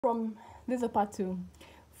From this is a part two.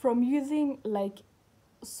 From using like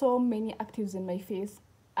so many actives in my face,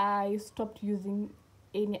 I stopped using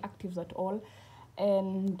any actives at all,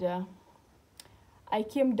 and I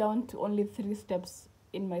came down to only 3 steps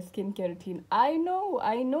in my skincare routine. I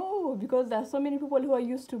know, because there are so many people who are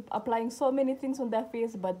used to applying so many things on their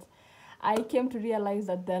face, but I came to realize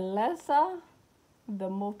that the lesser, the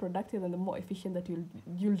more productive and the more efficient that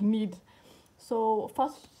you'll need. So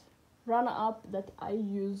first runner up that I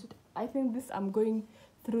used, I think this I'm going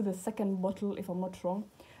through the second bottle if I'm not wrong.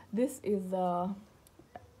 This is the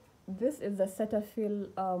Cetaphil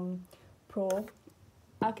Pro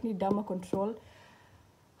Acne Derma Control.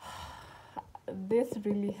 This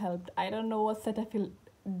really helped. I don't know what Cetaphil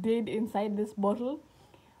did inside this bottle,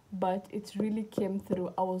 but it really came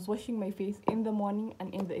through. I was washing my face in the morning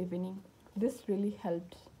and in the evening. This really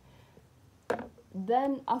helped.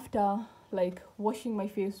 Then after like washing my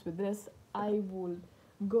face with this, I will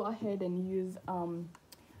go ahead and use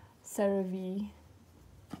CeraVe.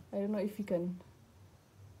 I don't know if you can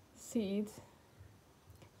see it.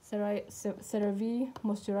 CeraVe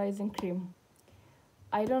moisturizing cream.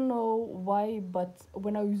 I don't know why, but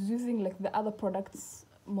when I was using like the other products,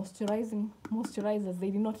 moisturizers, they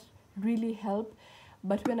did not really help.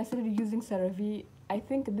 But when I started using CeraVe, I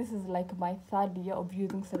think this is like my third year of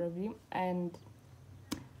using CeraVe, and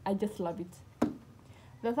I just love it.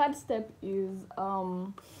 The third step is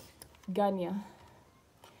Garnier.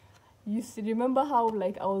 You see, remember how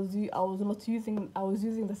like I was using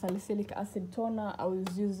the salicylic acid toner. I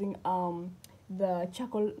was using the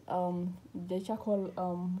charcoal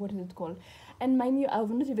what is it called? And mind you, I've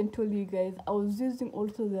not even told you guys, I was using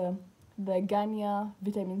also the Garnier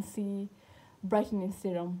vitamin C brightening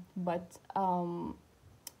serum, but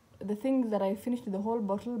the thing is that I finished the whole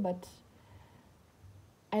bottle, but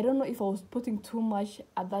I don't know if I was putting too much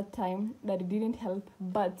at that time that it didn't help.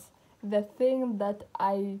 But the thing that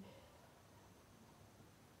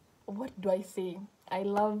what do I say? I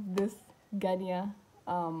love this Garnier.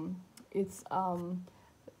 It's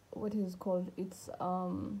what is it called? It's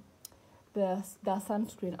the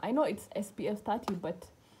sunscreen. I know it's SPF 30, but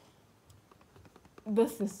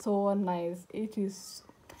this is so nice. It is.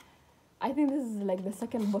 I think this is like the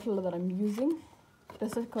second bottle that I'm using. The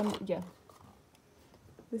second, yeah.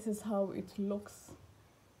 This is how it looks,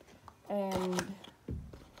 and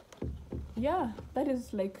yeah, that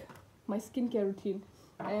is like my skincare routine.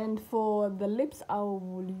 And for the lips, I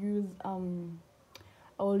will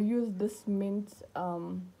use this mint.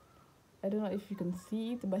 I don't know if you can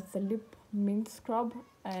see it, but it's a lip mint scrub,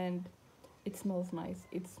 and it smells nice.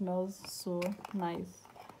 It smells so nice.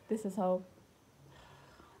 This is how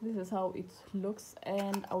it looks,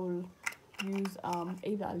 and I will use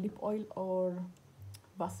either a lip oil or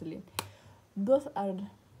Vaseline. Those are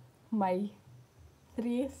my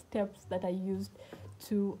 3 steps that I used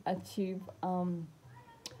to achieve a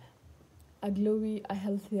glowy, a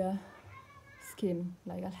healthier skin.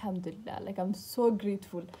 Like alhamdulillah, like I'm so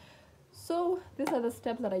grateful. So these are the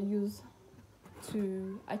steps that I use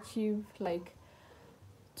to achieve, like,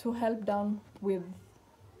 to help down with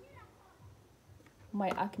my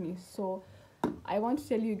acne. So I want to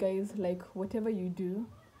tell you guys, like, whatever you do,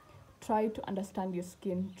 try to understand your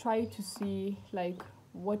skin, try to see like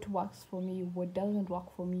what works for me, what doesn't work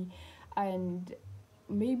for me, and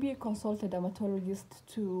maybe consult a dermatologist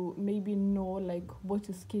to maybe know like what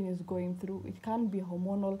your skin is going through. It can be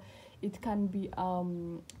hormonal, it can be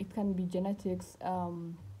genetics,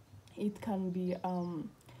 it can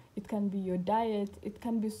be your diet, it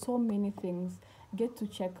can be so many things. Get to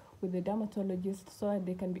check with the dermatologist so that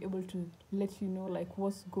they can be able to let you know like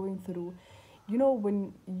what's going through,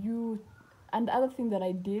 when you. And the other thing that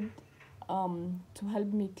I did to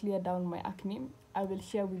help me clear down my acne, I will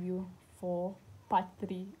share with you for part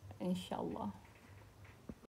 3, inshallah.